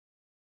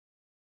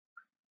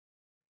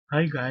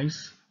Hi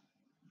guys,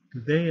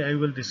 today I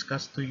will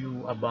discuss to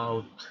you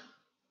about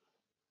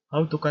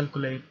how to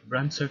calculate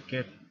branch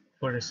circuit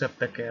for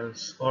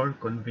receptacles or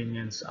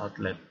convenience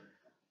outlet.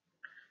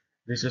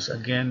 This is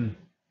again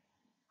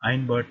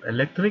Einbert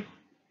Electric.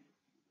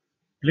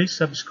 Please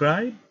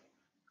subscribe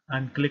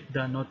and click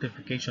the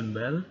notification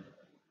bell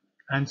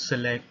and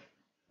select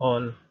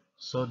all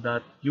so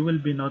that you will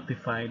be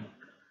notified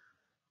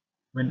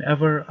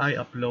whenever I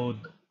upload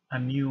a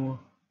new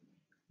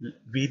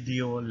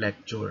video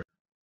lecture.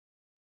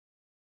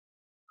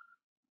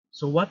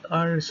 So what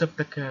are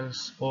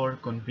receptacles or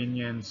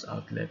convenience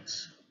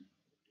outlets?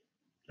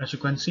 As you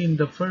can see in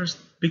the first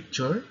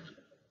picture,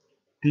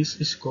 this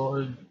is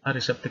called a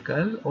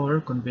receptacle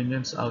or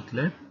convenience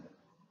outlet,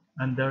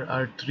 and there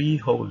are three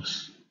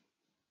holes: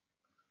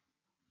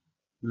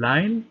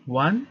 line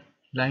 1,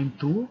 line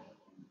 2,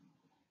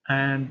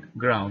 and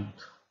ground.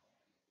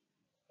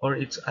 Or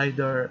it's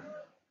either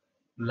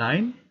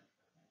line,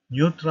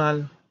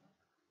 neutral,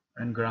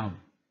 and ground.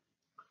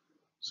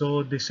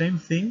 So the same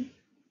thing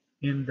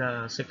in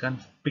the second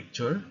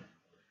picture,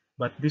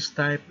 but this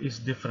type is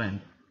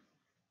different.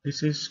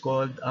 This is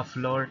called a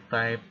floor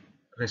type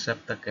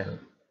receptacle.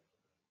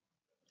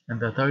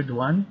 And the third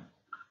one,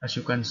 as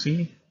you can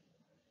see,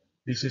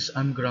 this is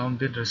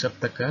ungrounded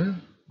receptacle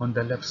on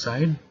the left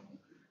side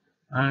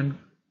and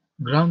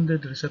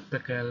grounded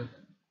receptacle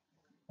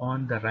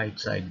on the right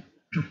side.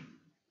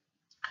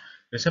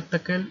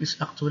 Receptacle is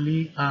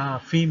actually a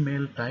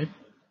female type,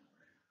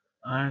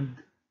 and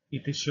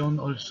it is shown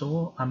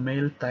also a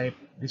male type.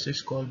 This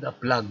is called a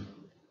plug.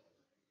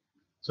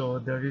 So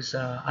there is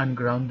a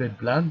ungrounded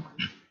plug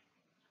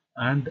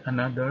and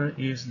another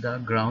is the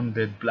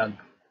grounded plug.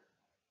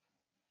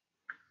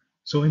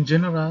 So in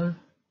general,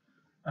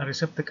 a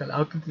receptacle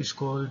outlet is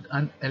called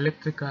an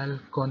electrical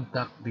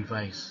contact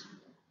device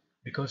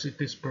because it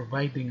is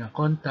providing a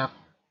contact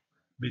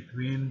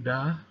between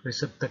the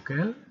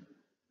receptacle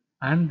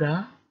and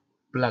the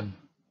plug.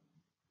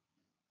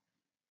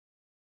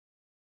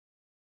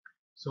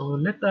 So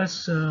let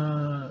us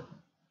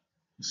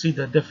see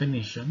the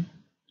definition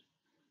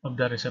of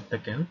the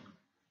receptacle.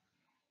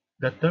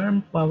 The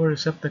term power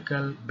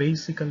receptacle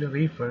basically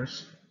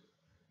refers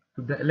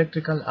to the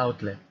electrical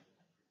outlet.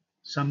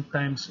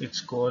 Sometimes it's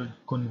called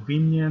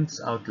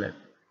convenience outlet,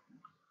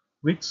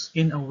 which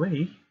in a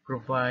way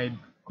provide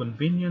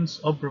convenience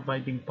of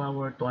providing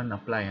power to an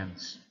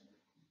appliance.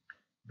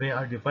 They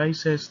are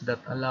devices that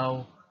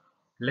allow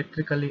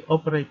electrically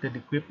operated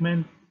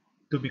equipment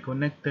to be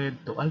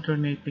connected to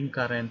alternating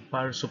current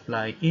power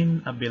supply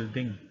in a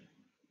building.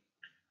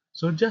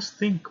 So just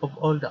think of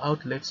all the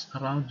outlets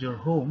around your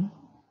home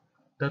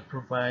that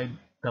provide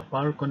the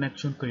power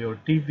connection to your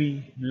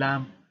TV,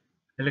 lamp,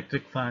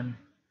 electric fan,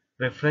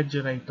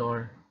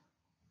 refrigerator,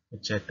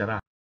 etc.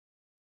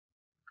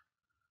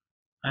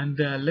 And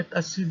let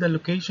us see the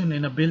location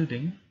in a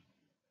building.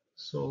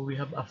 So we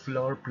have a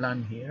floor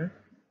plan here.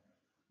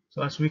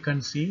 So as we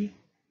can see,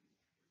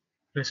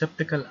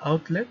 receptacle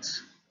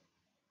outlets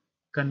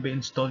can be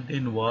installed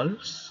in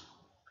walls,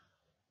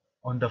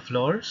 on the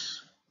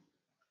floors,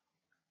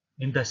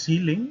 in the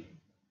ceiling,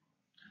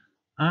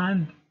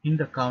 and in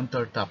the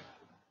countertop.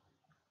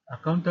 A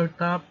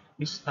countertop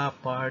is a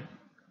part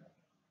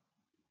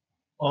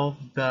of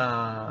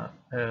the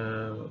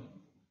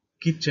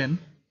kitchen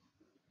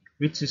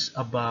which is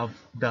above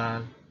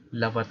the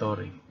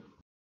lavatory.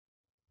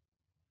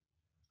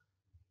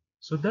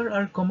 So there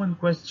are common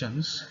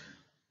questions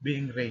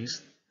being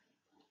raised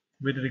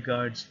with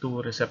regards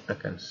to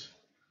receptacles.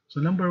 So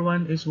number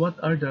one is,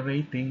 what are the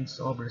ratings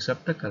of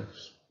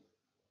receptacles?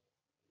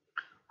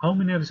 How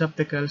many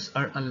receptacles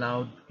are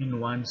allowed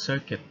in one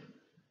circuit?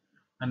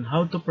 And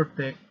how to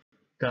protect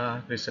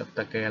the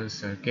receptacle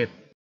circuit?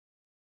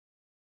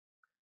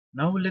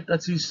 Now let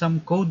us see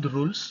some code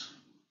rules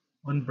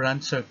on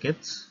branch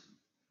circuits.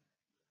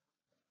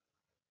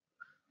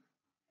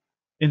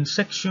 In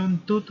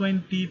section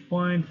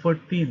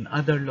 220.14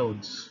 other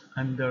loads,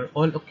 under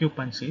all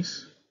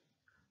occupancies,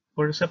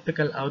 for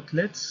receptacle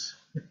outlets,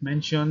 it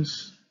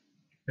mentions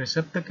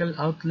receptacle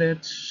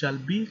outlets shall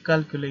be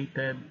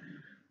calculated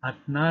at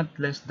not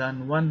less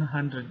than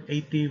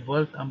 180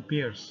 volt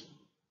amperes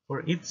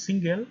for each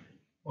single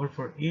or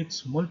for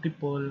each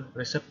multiple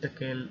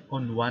receptacle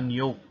on one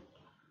yoke.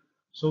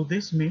 So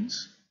this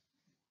means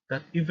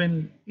that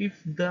even if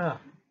the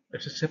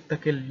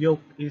receptacle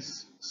yoke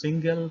is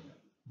single,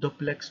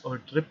 duplex, or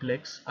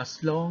triplex,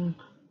 as long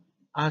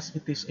as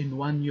it is in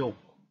one yoke,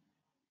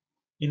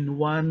 in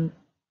one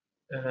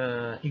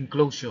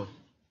enclosure,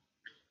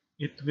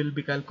 it will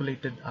be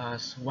calculated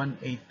as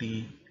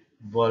 180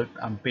 volt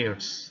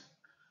amperes.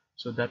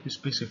 So that is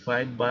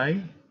specified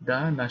by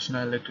the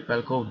National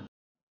Electrical Code.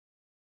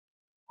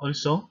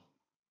 Also,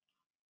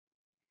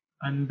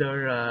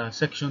 under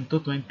section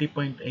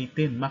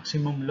 220.18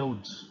 maximum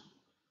loads,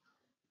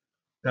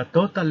 the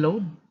total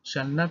load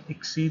shall not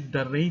exceed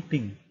the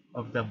rating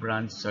of the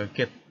branch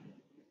circuit,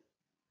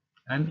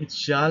 and it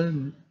shall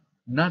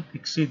not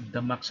exceed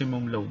the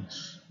maximum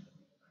loads.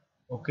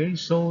 Okay,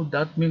 so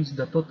that means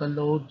the total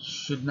load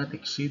should not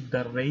exceed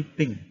the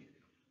rating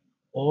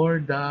or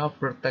the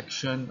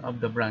protection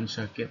of the branch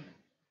circuit.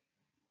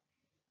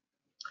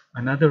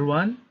 Another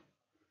one,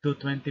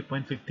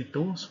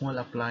 220.52, small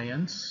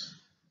appliance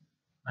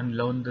and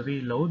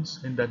laundry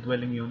loads in the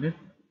dwelling unit.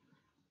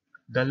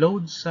 The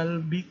load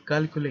shall be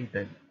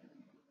calculated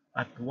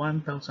at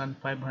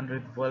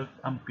 1500 volt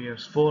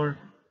amperes for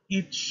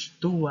each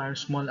 2-wire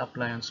small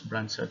appliance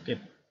branch circuit.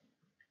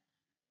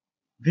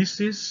 This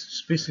is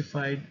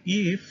specified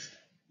if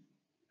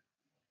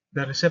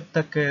the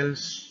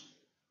receptacles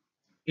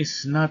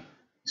is not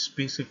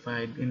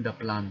specified in the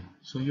plan.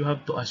 So you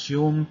have to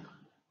assume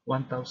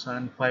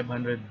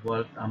 1500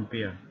 volt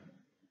ampere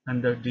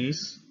under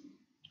this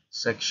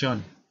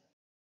section.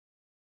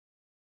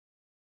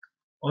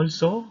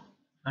 Also,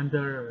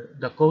 under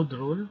the code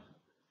rule,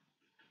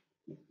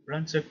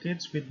 branch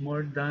circuits with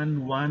more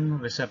than one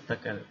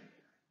receptacle.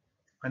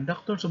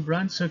 Conductors of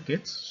branch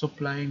circuits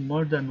supplying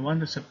more than one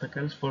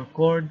receptacles for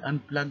cord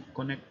and plug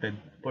connected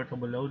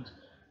portable loads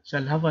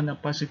shall have an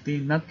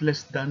ampacity not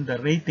less than the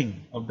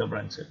rating of the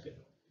branch circuit.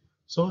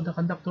 So the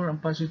conductor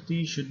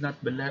ampacity should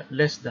not be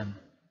less than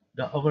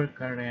the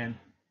overcurrent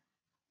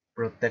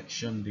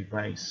protection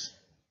device.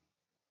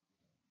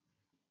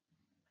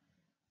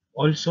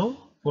 Also,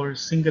 for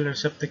single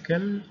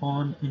receptacle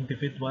on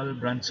individual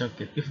branch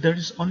circuit, if there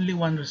is only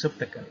one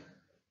receptacle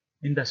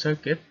in the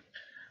circuit,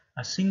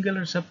 a single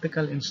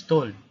receptacle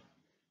installed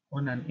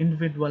on an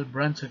individual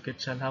branch circuit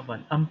shall have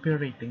an ampere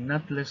rating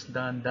not less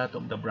than that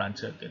of the branch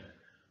circuit.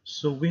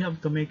 So we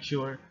have to make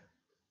sure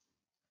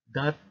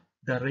that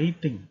the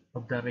rating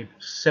of the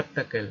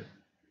receptacle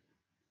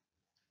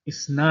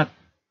is not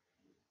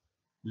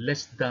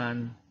less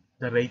than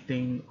the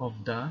rating of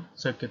the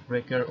circuit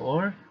breaker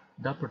or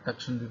the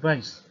protection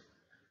device.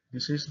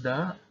 This is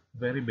the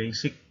very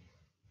basic.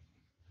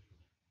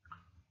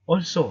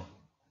 Also,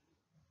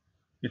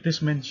 it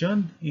is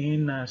mentioned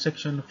in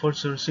section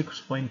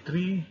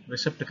 406.3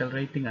 receptacle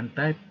rating and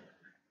type.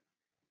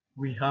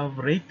 We have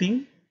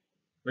rating.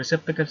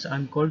 Receptacles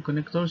and cord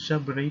connectors shall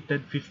be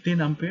rated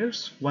 15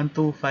 amperes,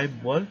 125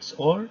 volts,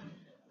 or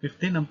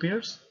 15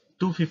 amperes,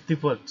 250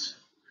 volts.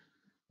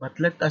 But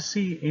let us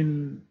see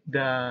in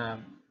the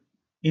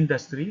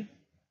industry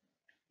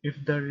if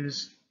there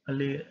is a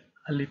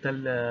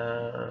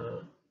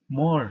little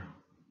more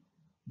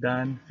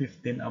than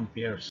 15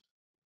 amperes.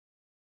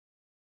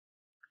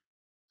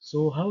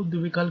 So how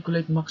do we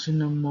calculate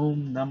maximum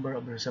number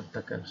of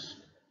receptacles?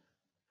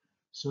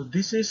 So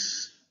this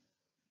is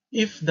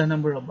if the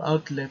number of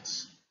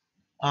outlets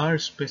are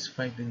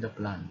specified in the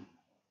plan.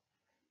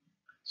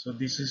 So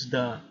this is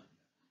the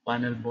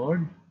panel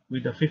board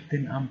with a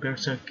 15 ampere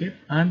circuit,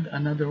 and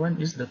another one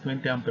is the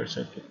 20 ampere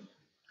circuit.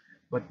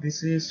 But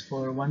this is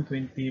for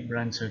 120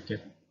 branch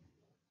circuit.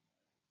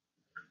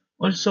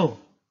 Also,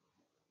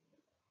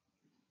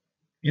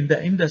 in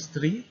the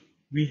industry,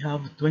 we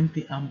have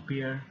 20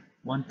 ampere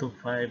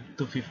 125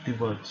 to 50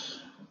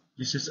 volts.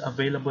 This is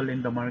available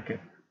in the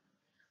market.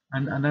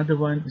 And another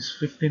one is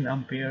 15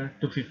 ampere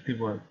to 50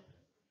 volt.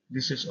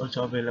 This is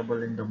also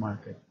available in the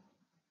market.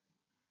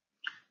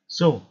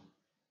 So,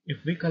 if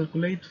we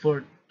calculate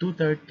for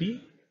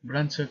 230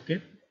 branch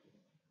circuit,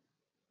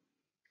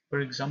 for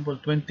example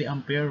 20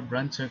 ampere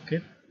branch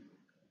circuit,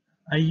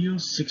 I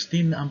use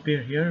 16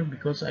 ampere here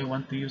because I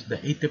want to use the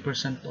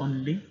 80%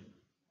 only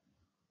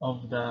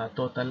of the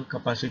total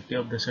capacity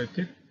of the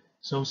circuit.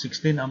 So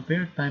 16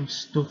 ampere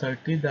times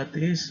 230, that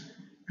is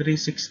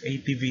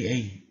 3680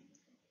 VA.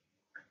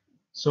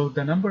 So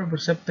the number of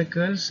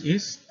receptacles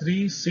is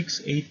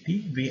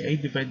 3680 VA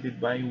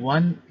divided by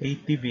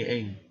 180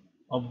 VA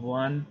of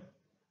one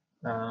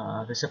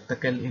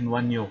receptacle in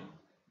one yoke.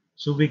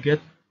 So we get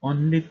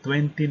only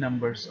 20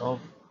 numbers of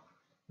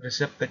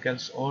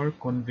receptacles or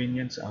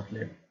convenience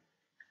outlet.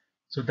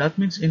 So that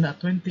means in a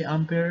 20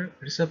 ampere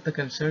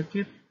receptacle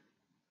circuit,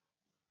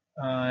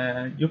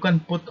 you can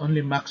put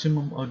only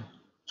maximum of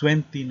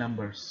 20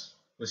 numbers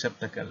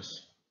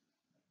receptacles.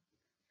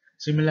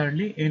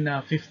 Similarly, in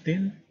a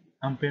 15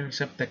 ampere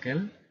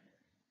receptacle,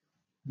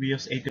 we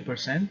use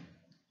 80%,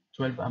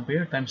 12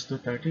 ampere times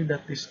 230,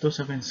 that is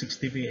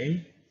 2760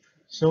 VA.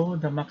 So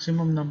the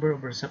maximum number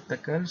of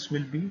receptacles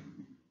will be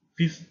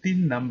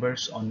 15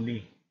 numbers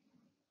only.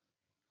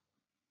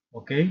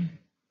 Okay,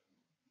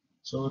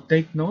 so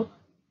take note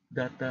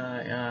that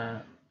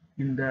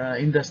in the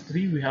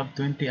industry we have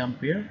 20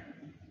 ampere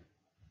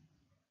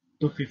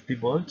to 50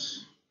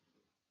 volts.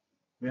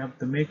 We have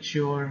to make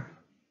sure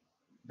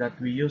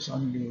that we use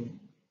only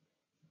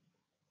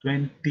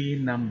 20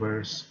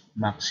 numbers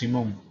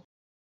maximum.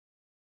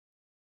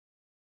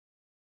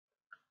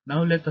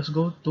 Now let us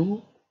go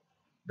to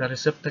the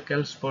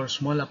receptacles for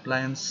small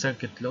appliance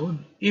circuit load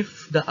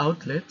if the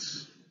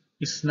outlets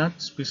is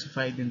not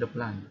specified in the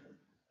plan.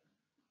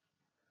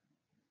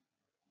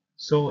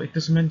 So it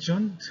is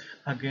mentioned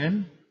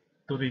again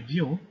to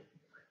review,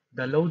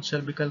 the load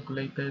shall be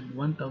calculated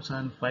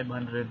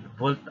 1500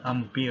 volt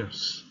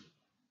amperes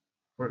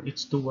for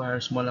each 2-wire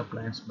small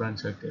appliance branch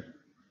circuit.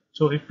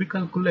 So if we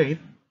calculate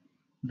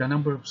the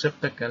number of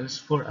receptacles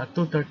for a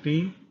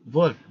 230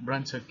 volt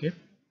branch circuit,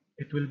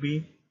 it will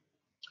be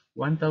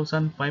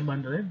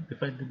 1500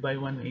 divided by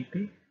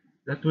 180,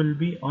 that will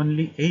be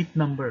only 8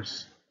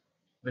 numbers,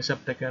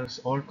 receptacles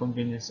or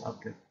convenience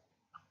outlet.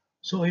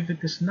 So if it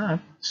is not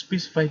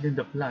specified in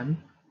the plan,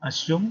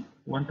 assume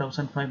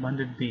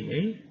 1500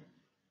 VA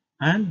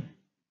and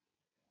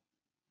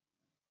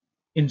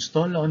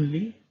install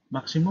only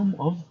maximum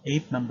of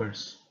 8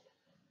 numbers.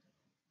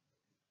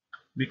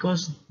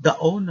 Because the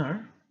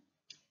owner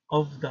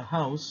of the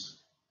house,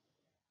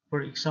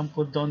 for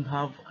example, don't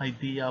have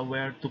idea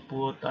where to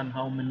put and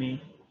how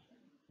many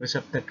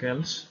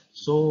receptacles.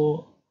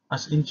 So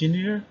as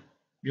engineer,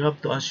 you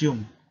have to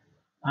assume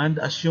and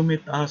assume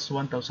it as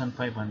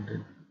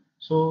 1500.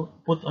 So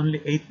put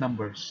only 8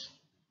 numbers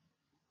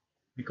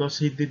because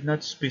he did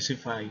not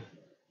specify.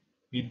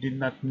 He did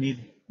not need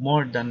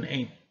more than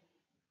 8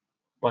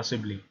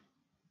 possibly.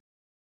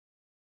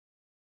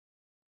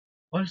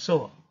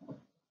 Also,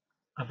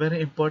 a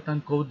very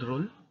important code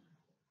rule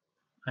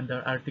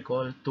under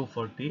Article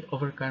 240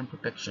 overcurrent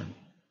protection.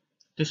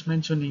 It is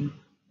mentioning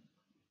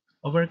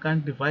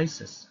overcurrent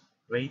devices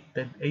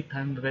rated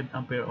 800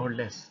 ampere or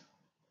less.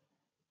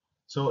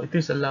 So it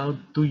is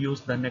allowed to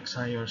use the next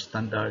higher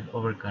standard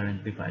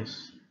overcurrent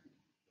device.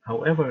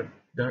 However,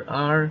 there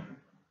are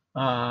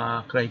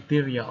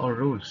criteria or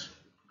rules.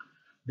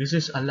 This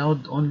is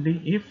allowed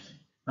only if,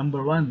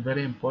 number one,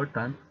 very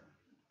important,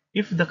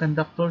 if the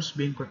conductors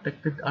being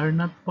protected are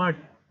not part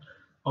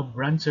of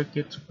branch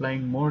circuit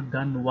supplying more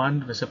than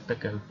one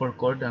receptacle for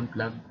cord and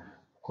plug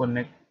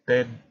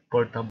connected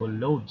portable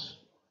loads.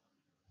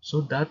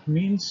 So that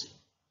means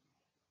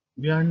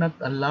we are not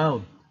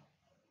allowed.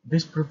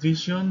 This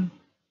provision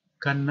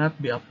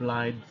cannot be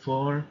applied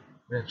for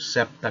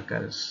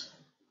receptacles.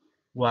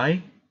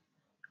 Why?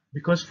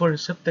 Because for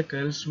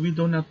receptacles, we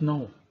do not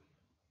know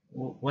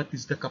what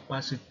is the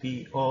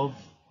capacity of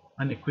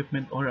an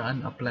equipment or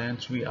an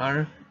appliance we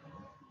are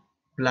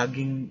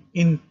plugging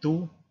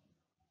into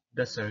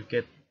the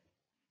circuit.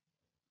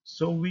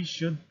 So we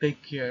should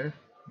take care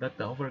that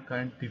the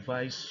overcurrent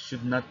device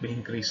should not be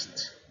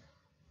increased,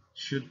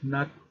 should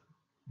not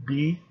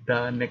be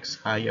the next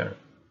higher.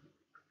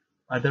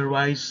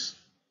 Otherwise,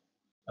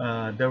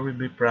 there will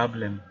be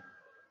problem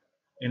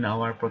in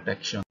our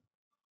protection.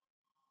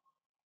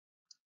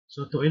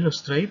 So to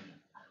illustrate,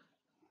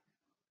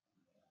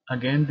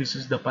 again, this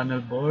is the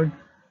panel board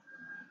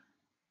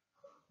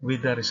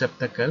with the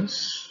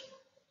receptacles.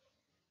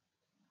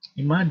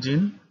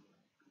 Imagine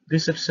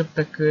this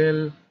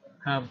receptacle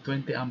have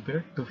 20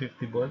 ampere to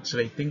 50 volts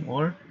rating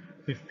or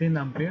 15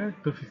 ampere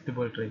to 50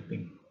 volt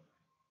rating.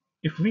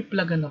 If we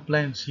plug an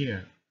appliance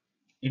here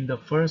in the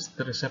first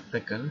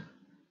receptacle,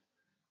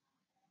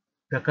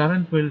 the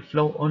current will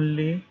flow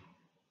only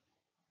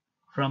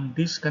from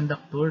this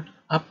conductor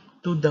up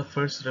to the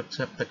first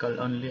receptacle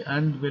only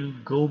and will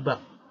go back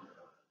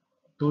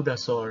to the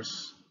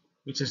source,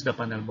 which is the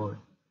panel board.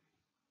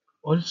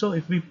 Also,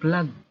 if we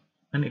plug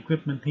an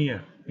equipment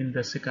here in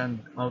the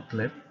second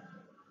outlet,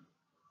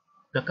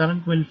 the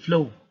current will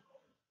flow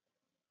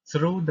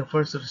through the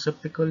first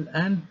receptacle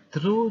and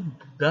through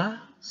the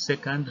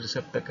second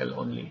receptacle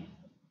only,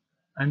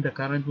 and the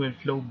current will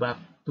flow back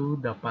to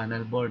the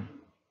panel board.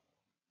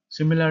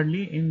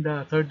 Similarly, in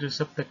the third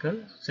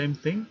receptacle, same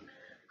thing,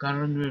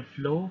 current will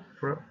flow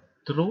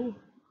through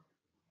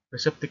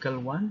receptacle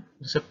 1,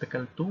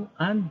 receptacle 2,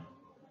 and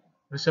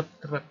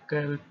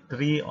receptacle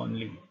 3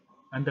 only,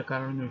 and the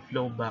current will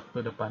flow back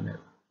to the panel.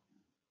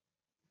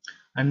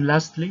 And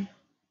lastly,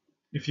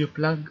 if you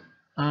plug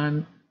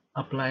an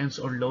appliance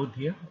or load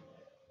here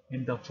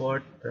in the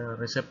fourth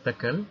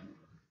receptacle,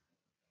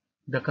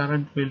 the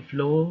current will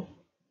flow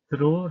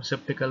through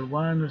receptacle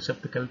 1,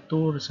 receptacle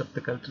 2,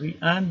 receptacle 3,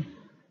 and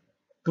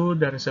to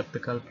the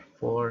receptacle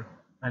 4,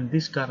 and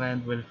this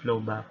current will flow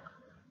back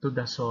to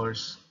the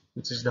source,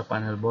 which is the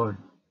panel board.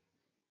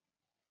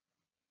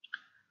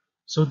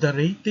 So the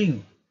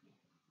rating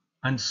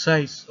and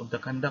size of the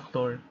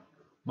conductor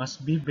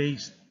must be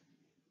based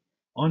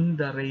on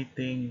the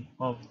rating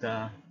of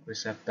the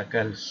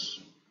receptacles.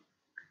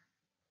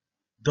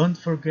 Don't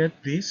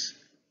forget this,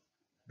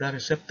 the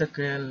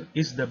receptacle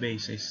is the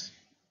basis.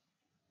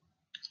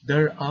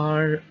 There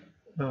are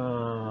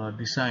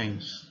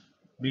designs.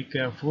 Be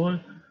careful.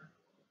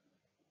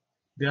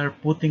 They are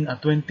putting a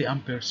 20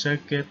 ampere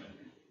circuit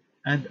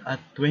and a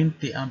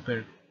 20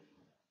 ampere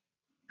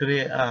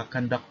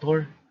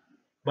conductor,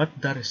 but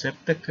the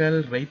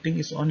receptacle rating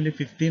is only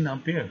 15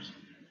 amperes.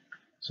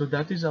 So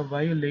that is a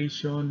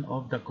violation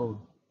of the code.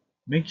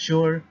 Make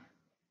sure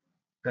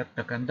that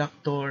the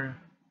conductor,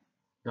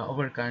 the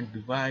overcurrent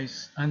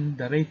device, and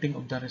the rating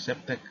of the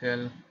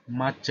receptacle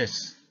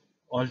matches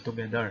all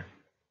together.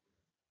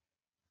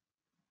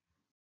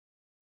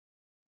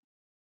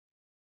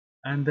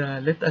 And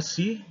let us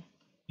see,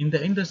 in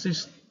the industry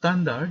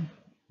standard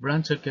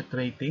branch circuit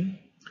rating,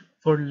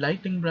 for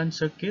lighting branch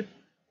circuit,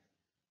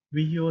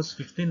 we use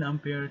 15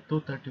 ampere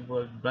 230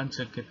 volt branch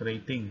circuit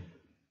rating.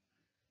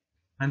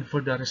 And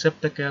for the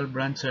receptacle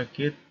branch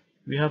circuit,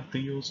 we have to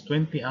use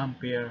 20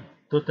 ampere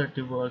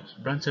 230 volts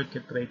branch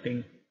circuit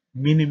rating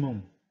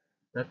minimum.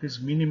 That is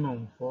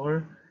minimum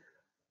for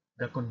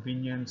the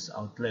convenience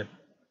outlet.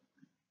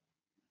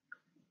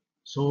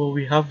 So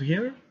we have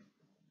here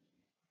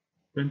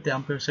 20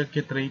 ampere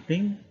circuit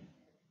rating,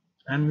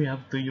 and we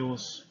have to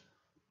use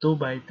 2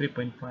 by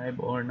 3.5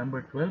 or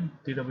number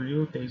 12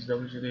 TW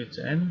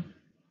THWHN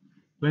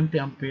 20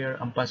 ampere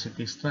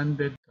ampacity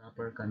stranded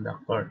copper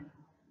conductor.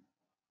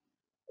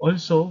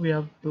 Also, we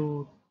have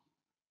to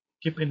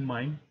keep in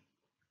mind,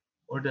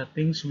 or the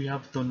things we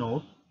have to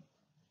note,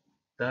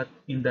 that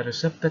in the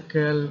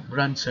receptacle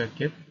branch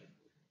circuit,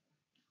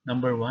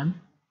 number 1,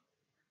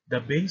 the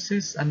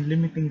basis and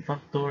limiting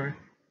factor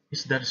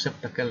is the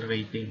receptacle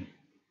rating.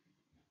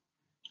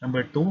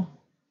 Number 2,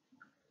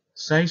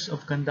 size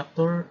of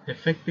conductor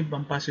effective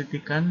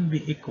ampacity can be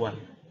equal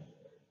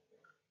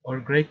or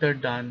greater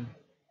than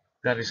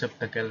the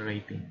receptacle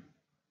rating.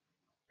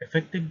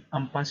 Effective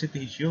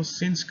ampacity is used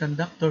since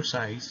conductor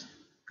size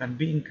can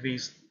be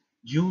increased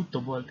due to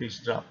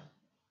voltage drop.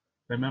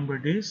 Remember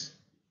this?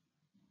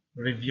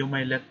 Review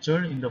my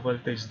lecture in the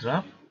voltage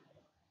drop.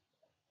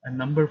 And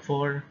number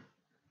 4,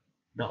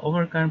 the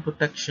overcurrent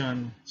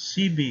protection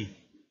CB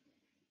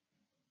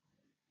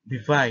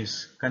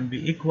device can be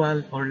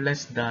equal or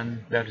less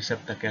than the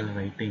receptacle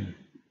rating.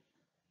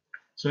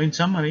 So in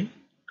summary,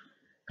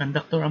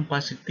 conductor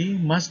ampacity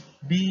must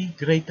be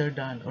greater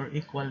than or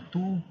equal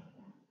to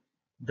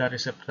the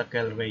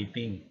receptacle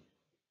rating.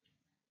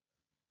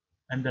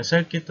 And the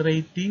circuit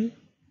rating,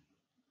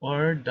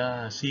 or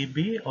the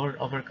CB or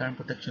overcurrent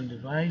protection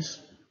device,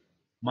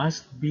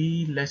 must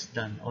be less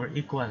than or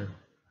equal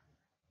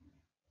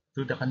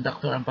to the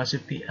conductor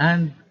ampacity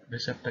and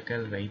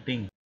receptacle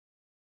rating.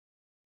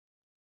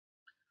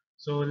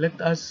 So let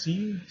us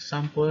see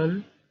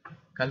sample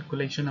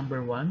calculation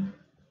number 1.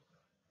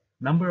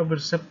 Number of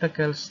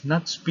receptacles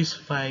not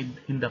specified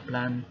in the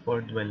plan for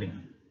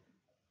dwelling.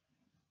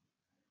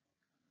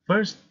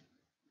 First,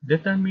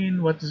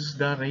 determine what is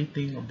the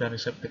rating of the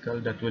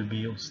receptacle that will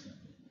be used.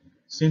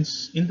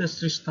 Since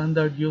industry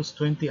standard use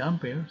 20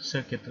 ampere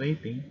circuit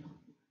rating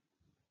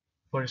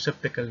for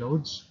receptacle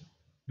loads,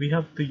 we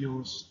have to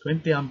use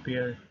 20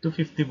 ampere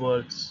 250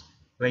 volts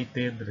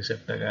rated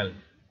receptacle.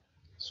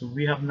 So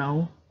we have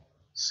now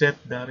set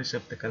the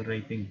receptacle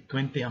rating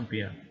 20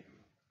 ampere.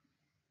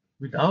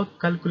 Without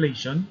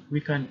calculation, we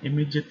can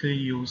immediately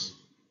use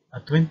a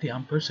 20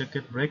 ampere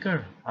circuit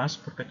breaker as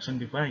protection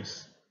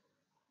device.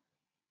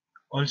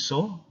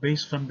 Also,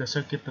 based from the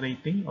circuit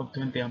rating of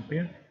 20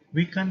 ampere,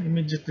 we can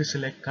immediately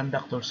select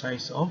conductor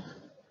size of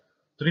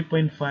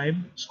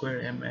 3.5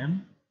 square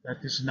mm, that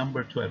is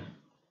number 12.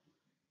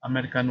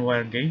 American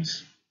wire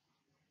gauge,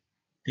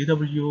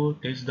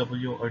 TW,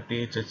 THW or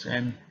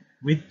THSN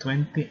with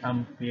 20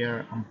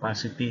 ampere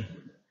ampacity.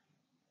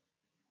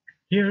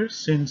 Here,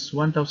 since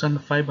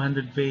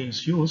 1500 VA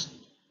is used,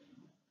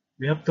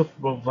 we have to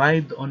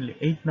provide only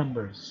 8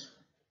 numbers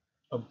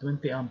of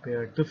 20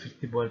 ampere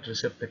 250 volt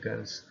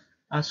receptacles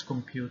as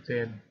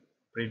computed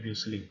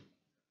previously.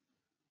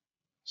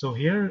 So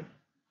here,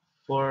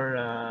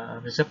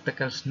 for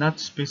receptacles not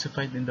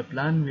specified in the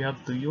plan, we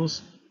have to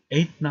use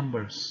 8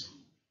 numbers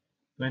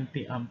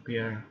 20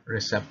 ampere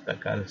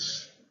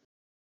receptacles.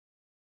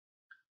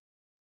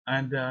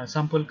 And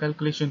sample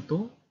calculation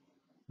 2,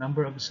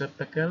 number of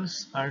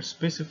receptacles are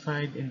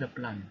specified in the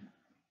plan.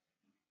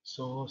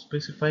 So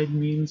specified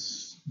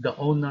means the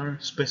owner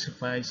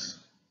specifies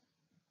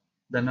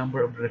the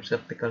number of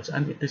receptacles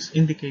and it is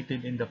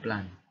indicated in the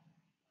plan.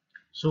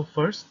 So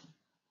first,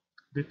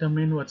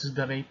 determine what is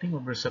the rating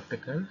of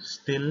receptacle.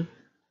 Still,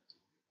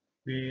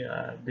 we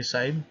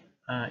decide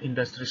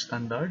industry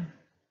standard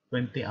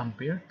 20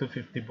 ampere to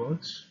 50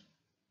 volts.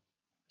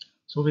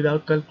 So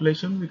without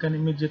calculation, we can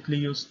immediately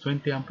use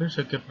 20 ampere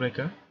circuit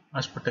breaker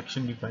as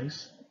protection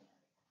device.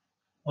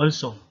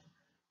 Also,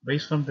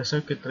 based from the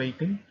circuit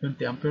rating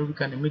 20 ampere, we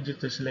can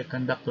immediately select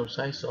conductor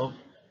size of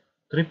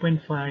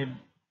 3.5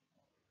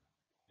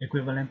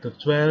 equivalent to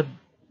 12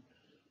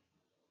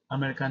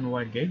 American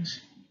wire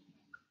gauge,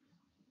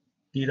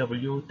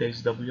 TW,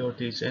 THW or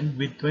THN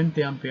with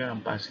 20 ampere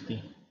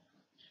ampacity.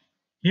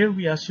 Here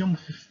we assume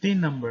 15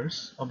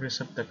 numbers of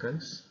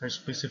receptacles are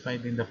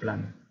specified in the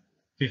plan.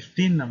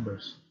 15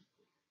 numbers.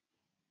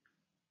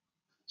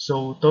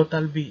 So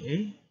total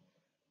VA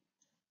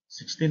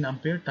 16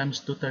 ampere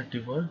times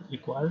 230 volt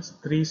equals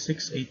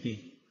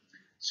 3680.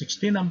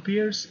 16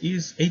 amperes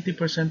is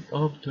 80%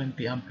 of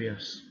 20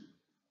 amperes.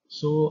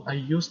 So I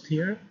used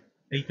here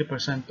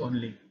 80%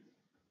 only,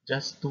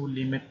 just to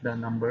limit the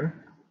number.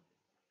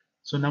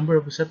 So number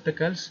of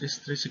receptacles is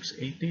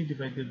 3680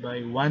 divided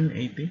by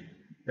 180.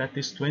 That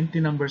is 20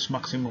 numbers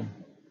maximum.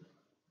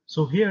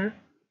 So here,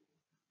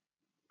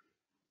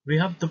 we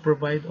have to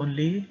provide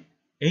only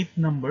 8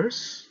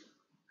 numbers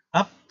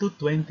up to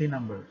 20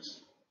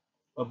 numbers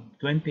of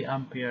 20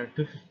 ampere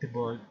 250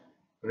 volt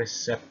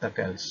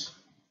receptacles.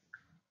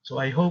 So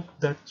I hope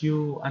that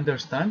you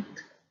understand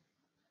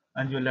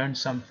and you learned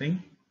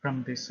something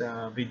from this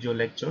video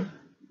lecture.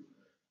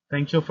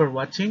 Thank you for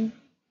watching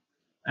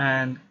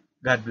and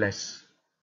God bless.